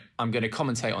like, right, I'm going to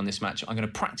commentate on this match. I'm going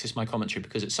to practice my commentary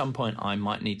because at some point I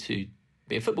might need to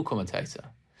be a football commentator.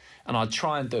 And I'd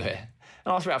try and do it.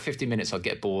 And after about 15 minutes, I'd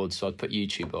get bored, so I'd put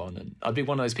YouTube on. And I'd be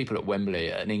one of those people at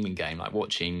Wembley at an England game, like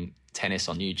watching tennis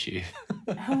on YouTube.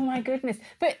 Oh, my goodness.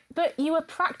 But you were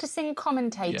practising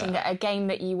commentating at a game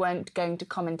that you weren't going to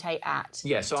commentate at.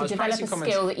 Yeah, so I was develop a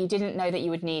skill that you didn't know that you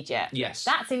would need yet. Yes.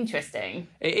 That's interesting.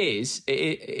 It is. It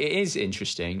is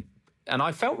interesting. And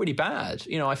I felt really bad.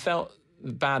 You know, I felt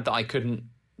bad that I couldn't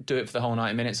do it for the whole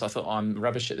 90 minutes. I thought, I'm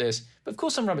rubbish at this. But of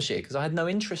course I'm rubbish at it because I had no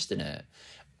interest in it.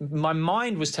 My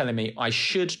mind was telling me I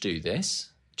should do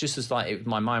this, just as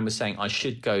my mind was saying I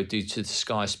should go do to the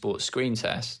Sky Sports screen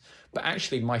test. But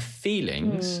actually my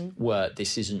feelings were,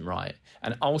 this isn't right.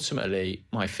 And ultimately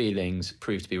my feelings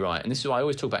proved to be right. And this is why I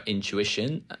always talk about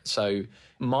intuition. So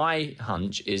my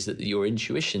hunch is that your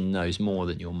intuition knows more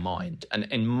than your mind. And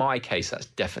in my case, that's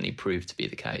definitely proved to be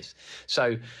the case.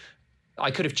 So I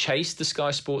could have chased the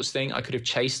Sky Sports thing. I could have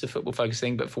chased the Football Focus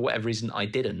thing, but for whatever reason, I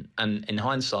didn't. And in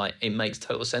hindsight, it makes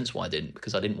total sense why I didn't,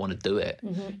 because I didn't want to do it,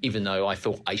 even though I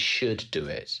thought I should do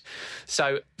it.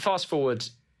 So fast forward,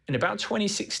 in about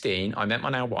 2016, I met my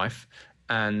now wife,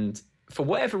 and for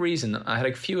whatever reason, I had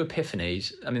a few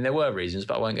epiphanies. I mean, there were reasons,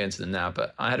 but I won't go into them now.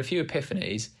 But I had a few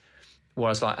epiphanies where I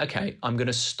was like, okay, I'm going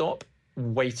to stop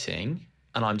waiting,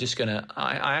 and I'm just going to,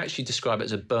 I actually describe it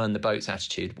as a burn the boats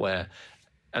attitude where,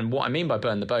 and what I mean by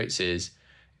burn the boats is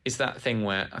that thing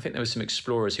where I think there were some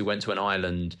explorers who went to an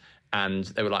island and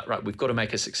they were like, right, we've got to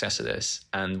make a success of this.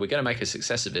 And we're going to make a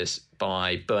success of this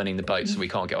by burning the boat so we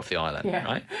can't get off the island,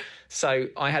 right? So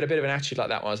I had a bit of an attitude like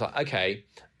that where I was like, okay,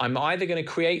 I'm either going to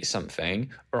create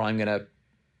something or I'm going to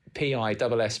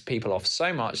PISS people off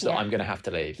so much that I'm going to have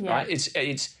to leave, right?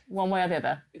 It's one way or the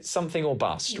other. It's something or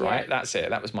bust, right? That's it.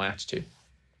 That was my attitude.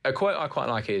 A quote I quite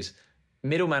like is,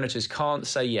 middle managers can't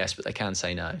say yes, but they can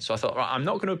say no. So I thought, right, I'm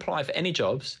not going to apply for any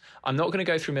jobs. I'm not going to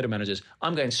go through middle managers.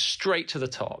 I'm going straight to the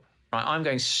top, right? I'm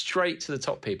going straight to the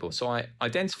top people. So I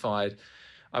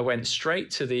went straight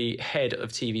to the head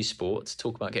of TV Sport to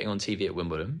talk about getting on TV at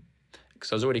Wimbledon,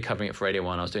 because I was already covering it for Radio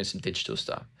 1. I was doing some digital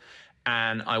stuff.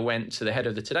 And I went to the head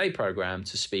of the Today programme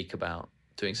to speak about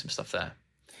doing some stuff there.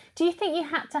 Do you think you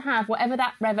had to have, whatever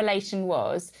that revelation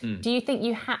was, do you think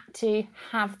you had to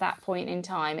have that point in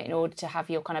time in order to have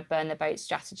your kind of burn the boat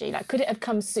strategy? Like, could it have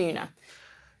come sooner?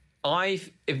 If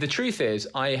the truth is,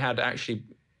 I had actually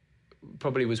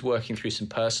probably was working through some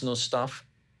personal stuff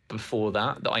before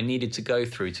that I needed to go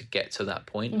through to get to that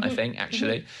point, I think,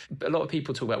 actually. But a lot of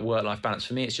people talk about work-life balance.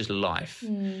 For me, it's just life.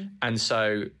 And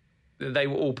so they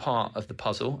were all part of the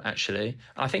puzzle, actually.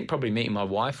 I think probably meeting my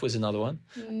wife was another one.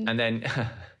 And then...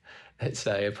 let's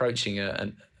say, approaching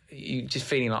you just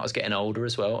feeling like I was getting older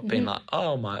as well, being like,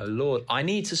 oh my Lord, I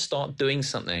need to start doing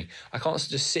something. I can't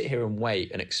just sit here and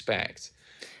wait and expect.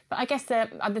 But I guess the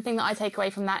thing that I take away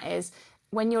from that is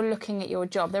when you're looking at your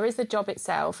job, there is the job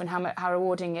itself and how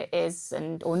rewarding it is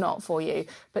or not for you.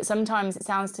 But sometimes it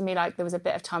sounds to me like there was a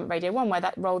bit of time at Radio 1 where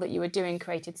that role that you were doing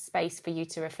created space for you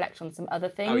to reflect on some other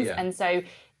things. Oh, yeah. And so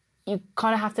you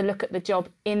kind of have to look at the job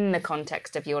in the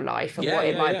context of your life and what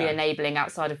it might be enabling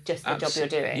outside of just the job you're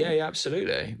doing. Yeah,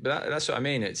 absolutely. But that's what I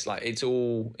mean. It's like it's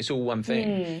all one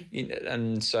thing.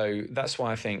 And so that's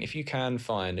why I think if you can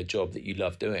find a job that you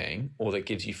love doing or that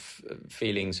gives you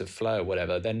feelings of flow or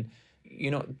whatever, then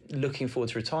you're not looking forward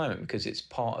to retirement because it's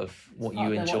part of what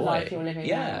you enjoy. What life you're living.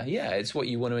 Yeah, it's what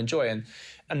you want to enjoy.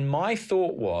 And my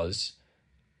thought was,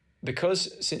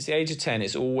 because since the age of 10,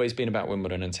 it's always been about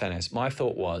Wimbledon and tennis, my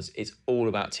thought was it's all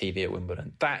about TV at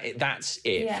Wimbledon. That's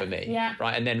it for me,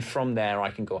 right? And then from there, I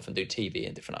can go off and do TV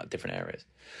in different areas.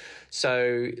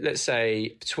 So let's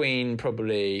say between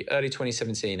probably early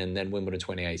 2017 and then Wimbledon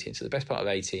 2018, so the best part of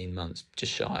 18 months,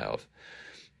 just shy of,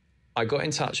 I got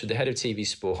in touch with the head of TV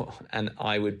Sport and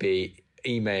I would be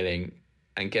emailing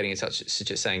and getting in touch,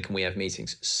 just saying, can we have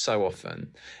meetings so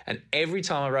often? And every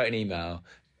time I wrote an email,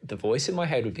 the voice in my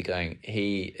head would be going,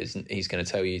 he's going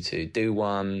to tell you to do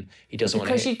one. He doesn't want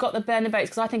to. Because you've got the burn the boats.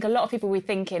 Because I think a lot of people were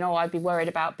thinking, I'd be worried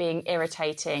about being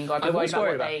irritating. Or I'd be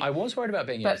worried about I was worried about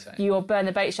being irritating. But your burn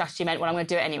the boat strategy meant, well, I'm going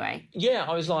to do it anyway. Yeah,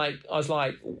 I was like,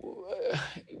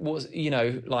 what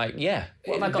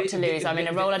have I got to lose? I'm in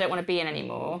a role I don't want to be in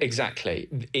anymore. Exactly.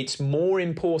 It's more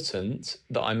important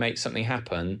that I make something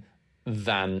happen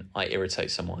than I irritate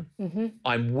someone. Mm-hmm.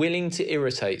 I'm willing to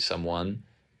irritate someone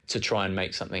to try and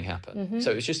make something happen. Mm-hmm.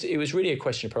 So it was really a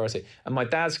question of priority. And my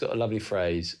dad's got a lovely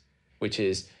phrase, which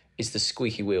is, it's the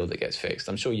squeaky wheel that gets fixed.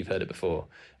 I'm sure you've heard it before.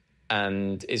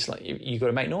 And it's like, you've got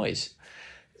to make noise.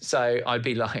 So I'd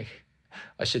be like,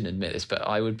 I shouldn't admit this, but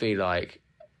I would be like,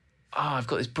 I've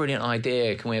got this brilliant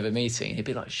idea. Can we have a meeting? And he'd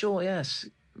be like, sure, yes.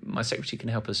 My secretary can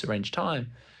help us arrange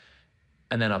time.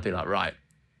 And then I'd be like, right,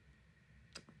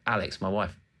 Alex, my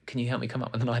wife, can you help me come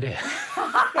up with an idea?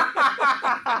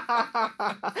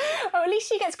 Oh, at least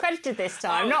she gets credited this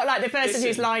time, not like the person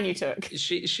whose line you took.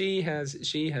 She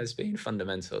has been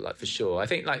fundamental, like, for sure. I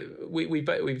think like we've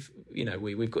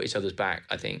got each other's back,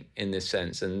 I think, in this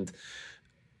sense. And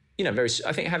I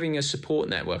think having a support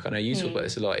network, I know you talk about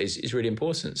this a lot, is really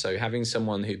important. So having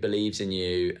someone who believes in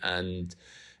you and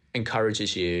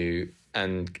encourages you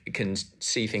and can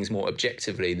see things more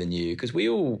objectively than you, because we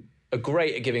all are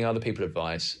great at giving other people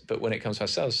advice, but when it comes to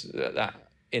ourselves, that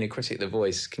inner critic, the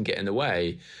voice, can get in the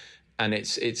way, and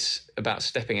it's about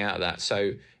stepping out of that.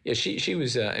 So yeah, she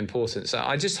was important. So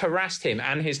I just harassed him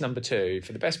and his number two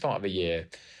for the best part of a year,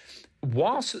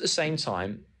 whilst at the same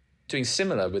time doing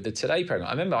similar with the Today programme.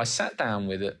 I remember I sat down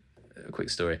with a quick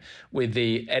story with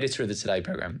the editor of the Today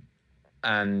programme,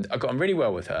 and I got on really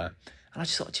well with her. And I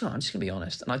just thought, I'm just going to be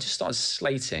honest. And I just started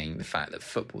slating the fact that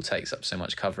football takes up so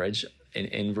much coverage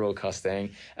in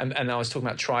broadcasting. And I was talking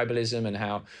about tribalism and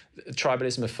how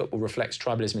tribalism of football reflects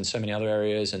tribalism in so many other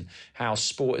areas, and how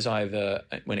sport is either,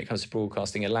 when it comes to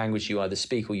broadcasting, a language you either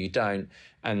speak or you don't.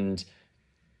 And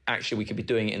actually we could be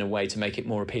doing it in a way to make it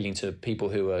more appealing to people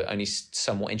who are only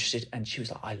somewhat interested. And she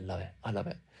was like, I love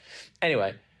it.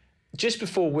 Anyway, just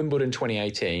before Wimbledon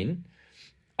 2018,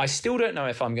 I still don't know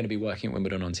if I'm going to be working at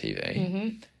Wimbledon on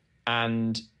TV.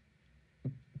 Mm-hmm.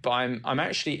 But I'm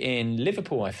actually in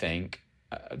Liverpool, I think,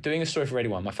 doing a story for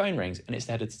Radio 1. My phone rings and it's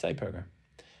the head of the Today programme.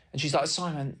 And she's like,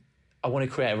 Simon, I want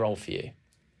to create a role for you.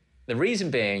 The reason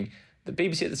being, the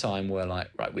BBC at the time were like,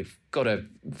 right, we've got to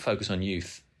focus on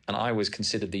youth. And I was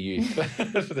considered the youth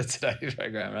for the Today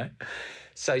programme, right?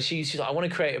 So she's like, I want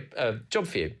to create a job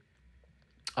for you.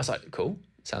 I was like, cool,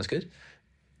 sounds good.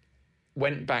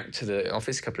 Went back to the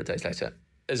office a couple of days later.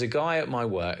 There's a guy at my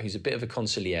work who's a bit of a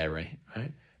consigliere,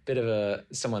 right? Bit of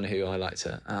someone who I like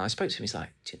to. I spoke to him. He's like,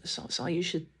 Si, you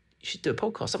should do a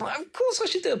podcast. I'm like, of course I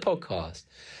should do a podcast.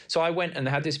 So I went and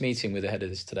had this meeting with the head of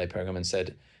this Today programme and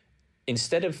said,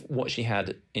 instead of what she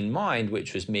had in mind,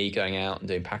 which was me going out and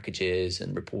doing packages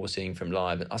and reporting from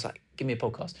live, I was like, give me a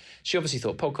podcast. She obviously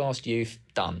thought, podcast, youth,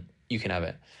 done. You can have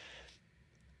it.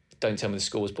 Don't Tell Me the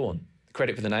Score was born.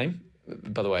 Credit for the name.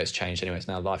 By the way, it's changed anyway. It's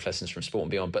now Life Lessons from Sport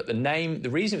and Beyond. But the name, the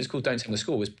reason it was called Don't Tell Me the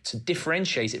Score was to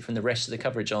differentiate it from the rest of the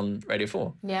coverage on Radio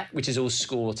 4, which is all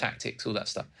score tactics, all that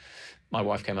stuff. My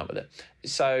wife came up with it.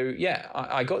 So, yeah,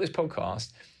 I got this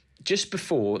podcast just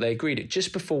before, they agreed it,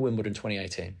 just before Wimbledon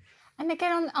 2018. And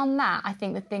again, on that, I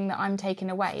think the thing that I'm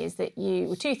taking away is that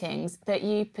two things, that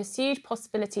you pursued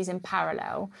possibilities in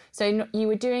parallel. So you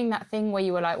were doing that thing where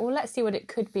you were like, well, let's see what it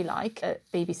could be like at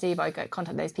BBC by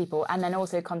contacting those people, and then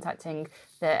also contacting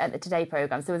the Today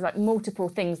programme. So there was like multiple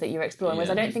things that you were exploring,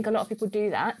 whereas I don't think a lot of people do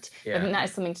that. I think that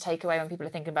is something to take away when people are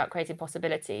thinking about creating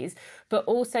possibilities. But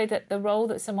also that the role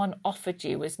that someone offered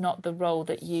you was not the role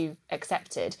that you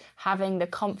accepted. Having the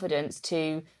confidence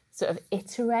to sort of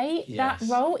iterate that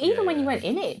role, even when you weren't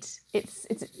in it.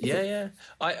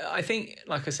 I think,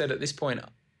 like I said, at this point,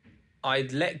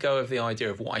 I'd let go of the idea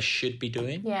of what I should be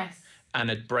doing. Yes. And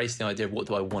embrace the idea of what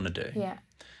do I want to do. Yeah.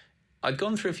 I'd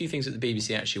gone through a few things at the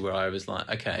BBC, actually, where I was like,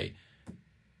 okay,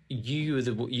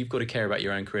 you've got to care about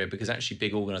your own career, because actually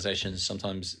big organisations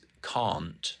sometimes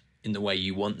can't in the way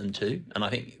you want them to. And I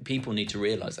think people need to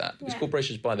realise that. Because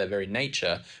corporations, by their very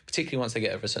nature, particularly once they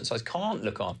get over a certain size, can't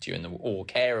look after you or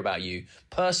care about you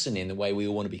personally in the way we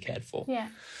all want to be cared for. Yeah.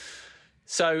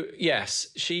 So, yes,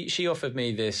 she offered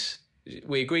me this.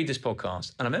 We agreed this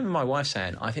podcast. And I remember my wife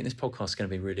saying, I think this podcast is going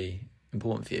to be really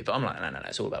important for you. But I'm like, no,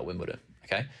 it's all about Wimbledon,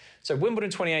 okay? So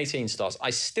Wimbledon 2018 starts. I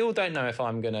still don't know if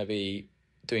I'm going to be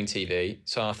doing TV.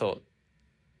 So I thought,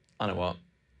 I know what,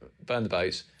 burn the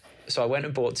boats. So I went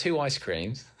and bought 2 ice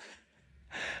creams,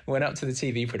 went up to the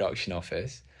TV production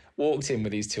office, walked in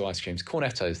with these 2 ice creams,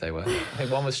 Cornettos they were. I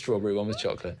think one was strawberry, one was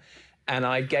chocolate. And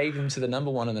I gave them to the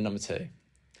number 1 and the number 2. And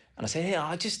I said, yeah,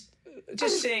 I just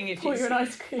seeing if you... you an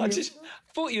ice cream. I just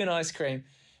bought you an ice cream.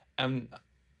 And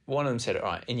one of them said, all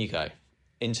right, in you go,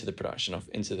 into the production,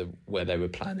 where they were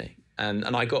planning. And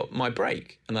I got my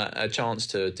break and a chance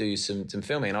to do some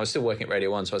filming. And I was still working at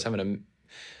Radio 1, so I was having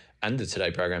and the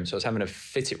Today programme. So I was having to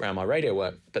fit it around my radio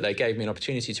work, but they gave me an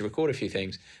opportunity to record a few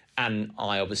things. And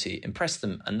I obviously impressed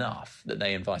them enough that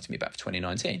they invited me back for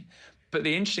 2019. But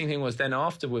the interesting thing was then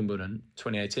after Wimbledon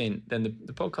 2018, then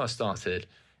the podcast started,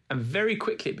 and very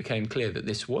quickly it became clear that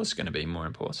this was going to be more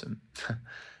important.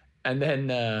 And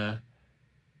then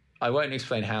I won't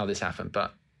explain how this happened,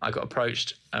 but I got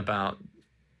approached about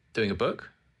doing a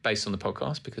book based on the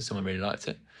podcast because someone really liked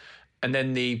it. And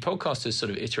then the podcast has sort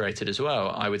of iterated as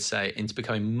well, I would say, into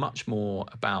becoming much more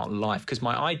about life. Because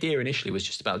my idea initially was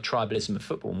just about tribalism of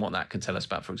football and what that can tell us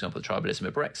about, for example, the tribalism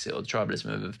of Brexit or the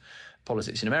tribalism of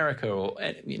politics in America or,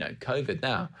 you know, COVID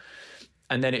now.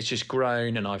 And then it's just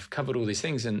grown and I've covered all these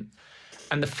things. And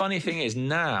the funny thing is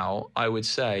now, I would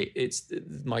say,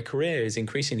 my career is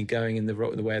increasingly going in the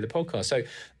way of the podcast. So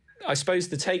I suppose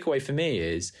the takeaway for me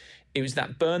is, it was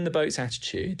that burn the boats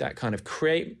attitude, that kind of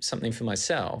create something for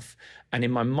myself. And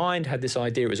in my mind had this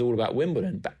idea it was all about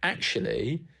Wimbledon, but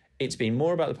actually it's been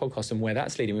more about the podcast and where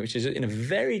that's leading me, which is in a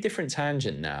very different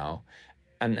tangent now.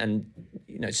 And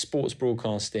you know, sports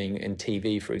broadcasting and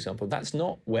TV, for example, that's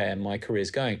not where my career is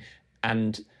going.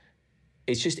 And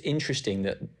it's just interesting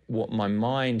that what my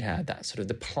mind had, that sort of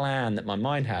the plan that my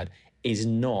mind had, is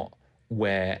not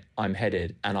where I'm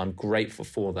headed, and I'm grateful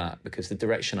for that because the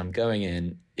direction I'm going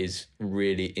in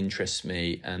really interests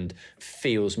me and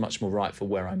feels much more right for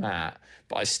where I'm at.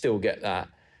 But I still get that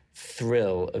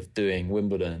thrill of doing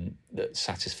Wimbledon that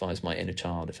satisfies my inner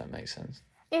child, if that makes sense.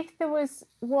 If there was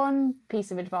one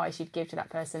piece of advice you'd give to that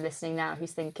person listening now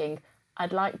who's thinking,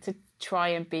 I'd like to try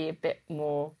and be a bit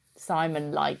more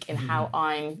Simon-like in how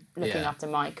I'm looking after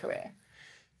my career,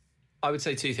 I would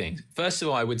say two things. First of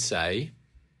all, I would say,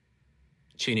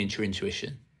 tune into your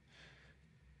intuition.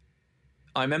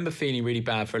 I remember feeling really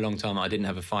bad for a long time that I didn't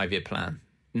have a 5-year plan.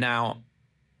 Now,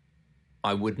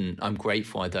 I'm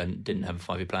grateful I didn't have a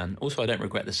 5-year plan. Also, I don't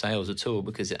regret the sales at all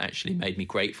because it actually made me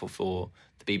grateful for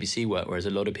the BBC work, whereas a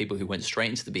lot of people who went straight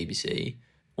into the BBC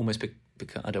almost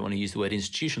because I don't want to use the word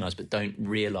institutionalised, but don't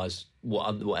realise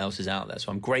what else is out there.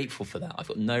 So I'm grateful for that. I've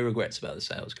got no regrets about the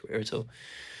sales career at all.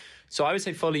 So I would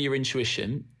say follow your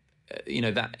intuition. You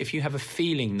know, that if you have a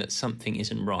feeling that something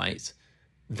isn't right,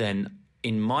 then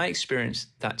in my experience,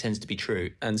 that tends to be true.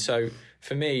 And so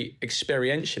for me,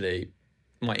 experientially,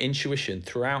 my intuition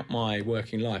throughout my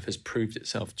working life has proved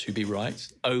itself to be right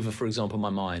over, for example, my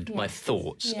mind, my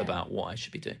thoughts about what I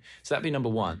should be doing. So that'd be number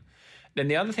one. Then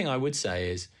the other thing I would say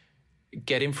is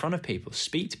get in front of people,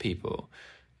 speak to people.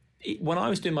 When I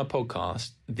was doing my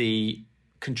podcast, the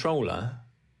controller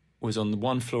was on the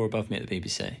one floor above me at the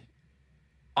BBC.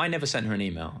 I never sent her an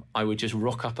email. I would just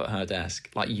rock up at her desk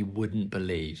like you wouldn't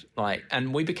believe.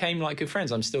 And we became like good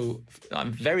friends.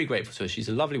 I'm very grateful to her. She's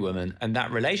a lovely woman. And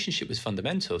that relationship was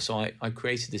fundamental. So I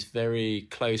created this very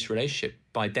close relationship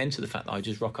by dint of the fact that I would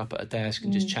just rock up at a desk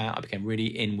and just chat. I became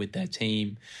really in with their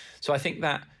team. So I think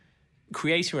that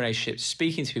creating relationships,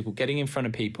 speaking to people, getting in front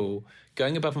of people,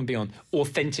 going above and beyond,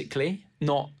 authentically,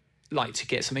 not like to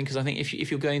get something. Because I think if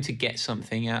you're going to get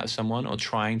something out of someone or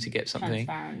trying to get something,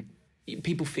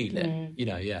 people feel it, you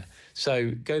know,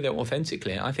 So go there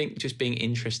authentically. I think just being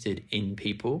interested in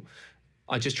people.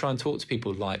 I just try and talk to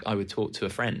people like I would talk to a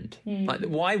friend. Like,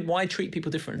 why treat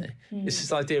people differently? It's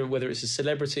this idea of whether it's a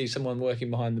celebrity, someone working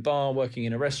behind the bar, working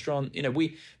in a restaurant. You know,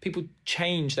 people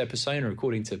change their persona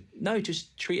according to,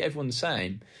 just treat everyone the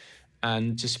same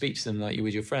and just speak to them like you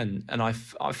would your friend. And I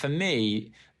for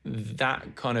me,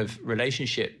 that kind of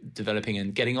relationship developing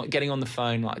and getting on the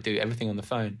phone, like I do everything on the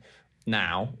phone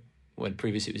now, when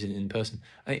previously it was in person,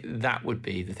 I think that would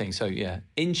be the thing. So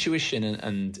intuition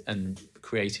and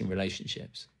creating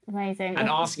relationships. Amazing. And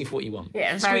asking for what you want.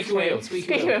 Yeah, squeaky wheel.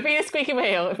 Be a squeaky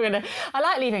wheel. I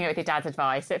like leaving it with your dad's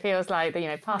advice. It feels like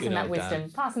passing that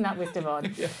wisdom on.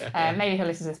 Maybe he'll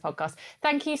listen to this podcast.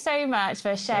 Thank you so much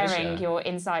for sharing your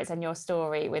insights and your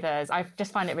story with us. I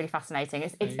just find it really fascinating.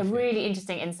 It's a really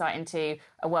interesting insight into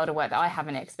a world of work that I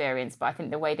haven't experienced, but I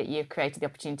think the way that you've created the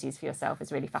opportunities for yourself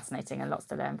is really fascinating and lots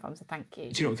to learn from. So thank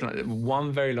you. Do you know what?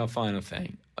 One very final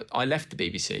thing. I left the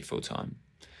BBC full time,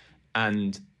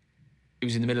 and it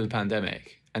was in the middle of the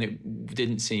pandemic and it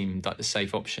didn't seem like the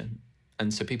safe option.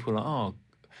 And so people were like,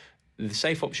 the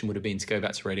safe option would have been to go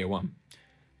back to Radio 1.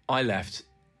 I left.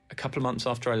 A couple of months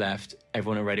after I left,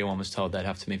 everyone at Radio 1 was told they'd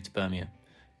have to move to Birmingham.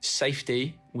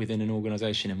 Safety within an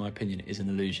organisation, in my opinion, is an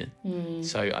illusion.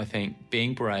 So I think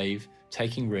being brave,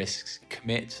 taking risks,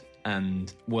 commit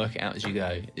and work it out as you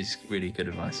go is really good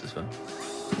advice as well.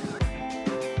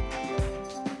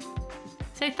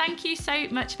 So thank you so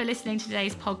much for listening to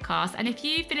today's podcast. And if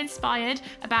you've been inspired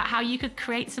about how you could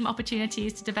create some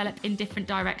opportunities to develop in different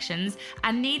directions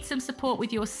and need some support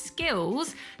with your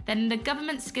skills, then the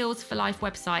Government Skills for Life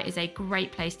website is a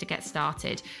great place to get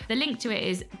started. The link to it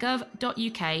is gov.uk/skills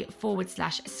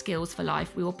for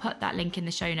life. We will put that link in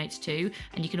the show notes too,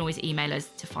 and you can always email us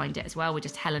to find it as well. We're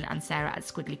just Helen and Sarah at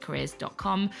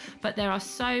squigglycareers.com. But there are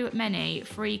so many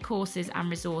free courses and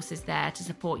resources there to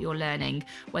support your learning,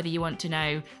 whether you want to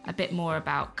know a bit more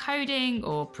about coding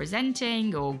or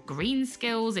presenting or green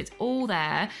skills. It's all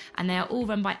there, and they are all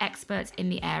run by experts in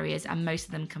the areas, and most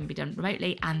of them can be done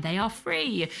remotely, and they are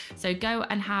free. So go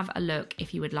and have a look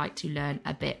if you would like to learn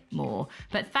a bit more.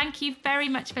 But thank you very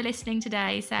much for listening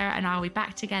today. Sarah and I will be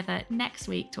back together next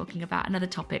week talking about another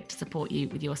topic to support you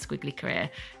with your squiggly career.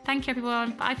 Thank you,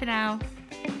 everyone. Bye for now.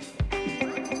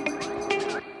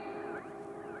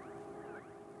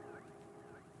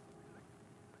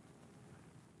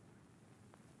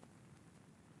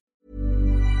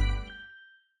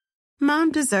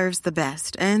 Mom deserves the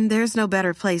best, and there's no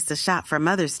better place to shop for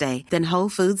Mother's Day than Whole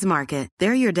Foods Market.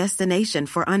 They're your destination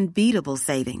for unbeatable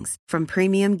savings, from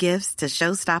premium gifts to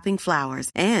show-stopping flowers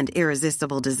and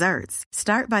irresistible desserts.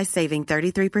 Start by saving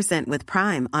 33% with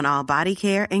Prime on all body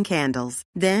care and candles.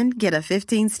 Then get a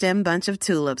 15-stem bunch of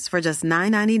tulips for just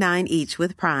 $9.99 each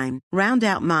with Prime. Round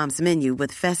out Mom's menu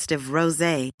with festive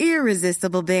rosé,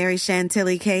 irresistible berry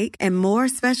chantilly cake, and more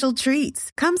special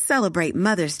treats. Come celebrate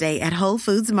Mother's Day at Whole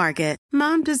Foods Market.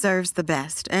 Mom deserves the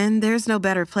best, and there's no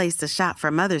better place to shop for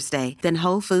Mother's Day than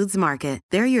Whole Foods Market.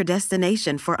 They're your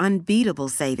destination for unbeatable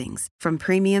savings, from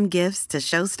premium gifts to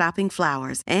show-stopping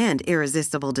flowers and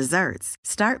irresistible desserts.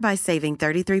 Start by saving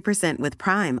 33% with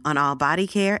Prime on all body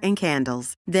care and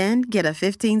candles. Then get a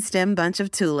 15-stem bunch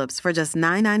of tulips for just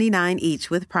 $9.99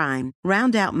 each with Prime.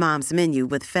 Round out Mom's menu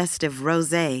with festive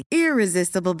rosé,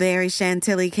 irresistible berry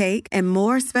chantilly cake, and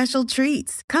more special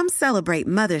treats. Come celebrate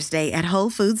Mother's Day at Whole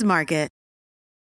Foods Market.